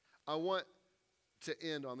 I want to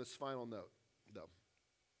end on this final note, though,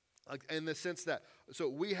 in the sense that, so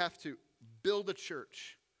we have to build a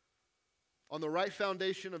church on the right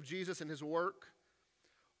foundation of Jesus and his work.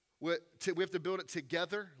 We have to build it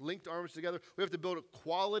together, linked arms together. We have to build a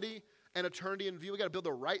quality and eternity in view. We got to build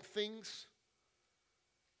the right things.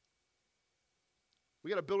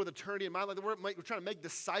 We got to build with eternity in mind. Like we're trying to make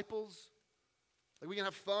disciples. Like we can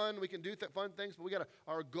have fun, we can do fun things, but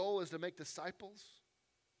our goal is to make disciples.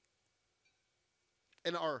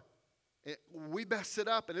 And we mess it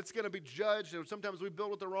up, and it's going to be judged. And sometimes we build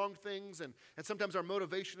with the wrong things, and sometimes our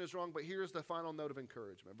motivation is wrong. But here's the final note of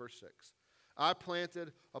encouragement, verse 6. I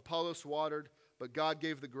planted, Apollos watered, but God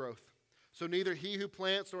gave the growth. So neither he who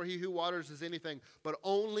plants nor he who waters is anything, but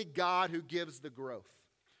only God who gives the growth.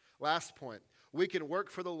 Last point, we can work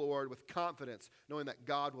for the Lord with confidence, knowing that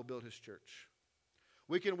God will build his church.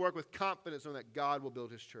 We can work with confidence, knowing that God will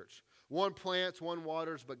build his church. One plants, one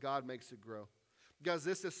waters, but God makes it grow. Guys,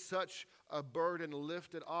 this is such a burden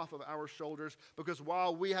lifted off of our shoulders, because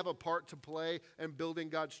while we have a part to play in building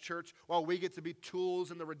God's church, while we get to be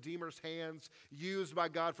tools in the Redeemer's hands, used by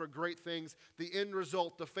God for great things, the end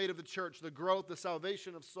result, the fate of the church, the growth, the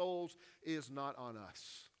salvation of souls is not on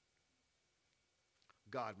us.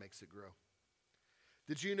 God makes it grow.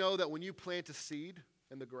 Did you know that when you plant a seed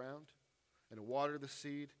in the ground and water the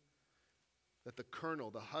seed, that the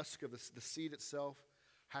kernel, the husk of the seed itself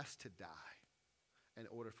has to die in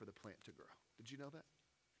order for the plant to grow? Did you know that?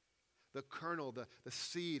 The kernel, the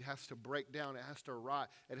seed has to break down. It has to rot.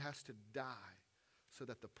 It has to die so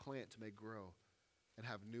that the plant may grow and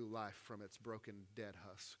have new life from its broken, dead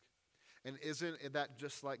husk. And isn't that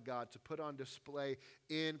just like God, to put on display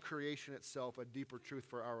in creation itself a deeper truth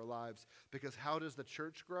for our lives? Because how does the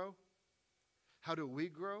church grow? How do we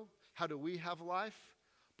grow? How do we have life?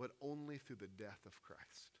 But only through the death of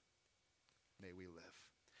Christ may we live.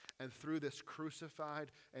 And through this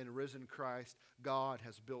crucified and risen Christ, God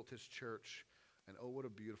has built his church. And oh, what a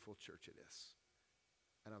beautiful church it is.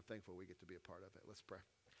 And I'm thankful we get to be a part of it. Let's pray.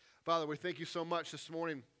 Father, we thank you so much this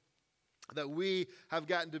morning that we have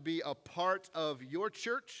gotten to be a part of your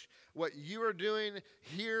church, what you are doing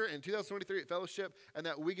here in 2023 at Fellowship, and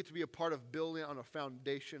that we get to be a part of building on a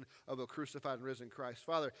foundation of a crucified and risen Christ.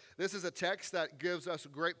 Father, this is a text that gives us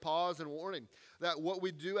great pause and warning that what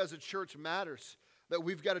we do as a church matters, that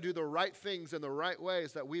we've got to do the right things in the right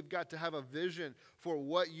ways, that we've got to have a vision for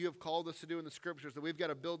what you have called us to do in the Scriptures, that we've got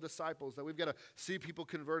to build disciples, that we've got to see people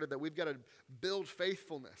converted, that we've got to build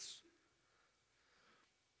faithfulness.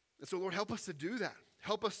 And so, Lord, help us to do that.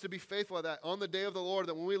 Help us to be faithful at that on the day of the Lord,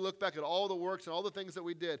 that when we look back at all the works and all the things that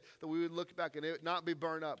we did, that we would look back and it would not be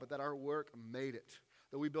burned up, but that our work made it,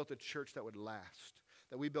 that we built a church that would last,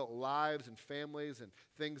 that we built lives and families and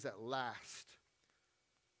things that last.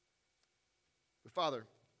 But Father,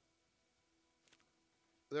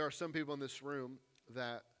 there are some people in this room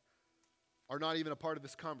that are not even a part of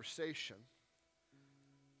this conversation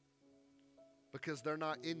because they're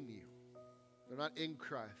not in you. They're not in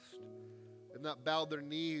Christ. They've not bowed their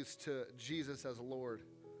knees to Jesus as Lord.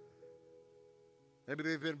 Maybe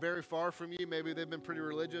they've been very far from you. Maybe they've been pretty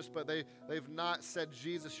religious, but they've not said,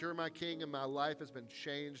 Jesus, you're my King, and my life has been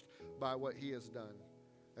changed by what he has done.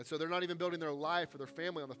 And so they're not even building their life or their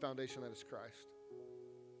family on the foundation that is Christ.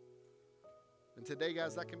 And today,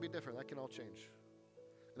 guys, that can be different. That can all change.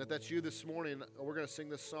 And if that's you this morning, we're going to sing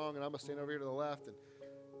this song, and I'm going to stand over here to the left. And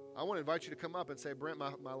I want to invite you to come up and say, Brent,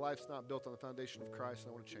 my life's not built on the foundation of Christ,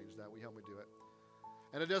 and I want to change that. Will you help me do it?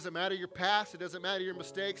 And it doesn't matter your past. It doesn't matter your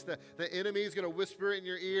mistakes. The enemy is going to whisper in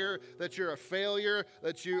your ear that you're a failure,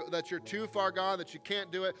 that you're too far gone, that you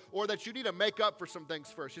can't do it, or that you need to make up for some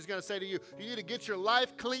things first. He's going to say to you, you need to get your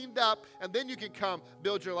life cleaned up, and then you can come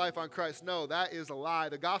build your life on Christ. No, that is a lie.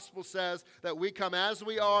 The gospel says that we come as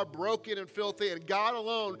we are, broken and filthy, and God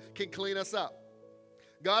alone can clean us up.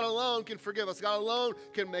 God alone can forgive us. God alone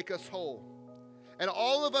can make us whole. And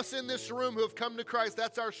all of us in this room who have come to Christ,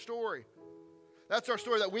 that's our story. That's our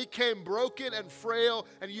story, that we came broken and frail,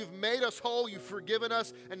 and you've made us whole, you've forgiven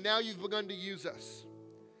us, and now you've begun to use us.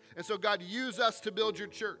 And so, God, use us to build your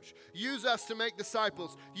church. Use us to make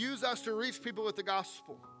disciples. Use us to reach people with the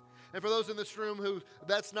gospel. And for those in this room who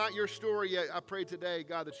that's not your story yet, I pray today,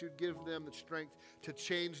 God, that you'd give them the strength to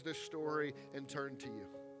change their story and turn to you.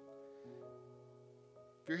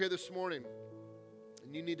 If you're here this morning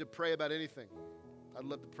and you need to pray about anything, I'd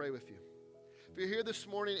love to pray with you. If you're here this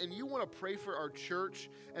morning and you want to pray for our church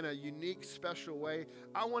in a unique, special way,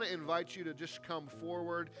 I want to invite you to just come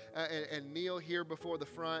forward and kneel here before the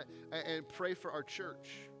front and pray for our church.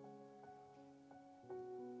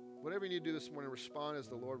 Whatever you need to do this morning, respond as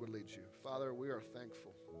the Lord would lead you. Father, we are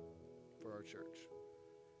thankful for our church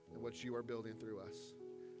and what you are building through us.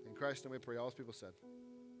 In Christ's name we pray. All those people said,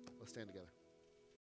 let's stand together.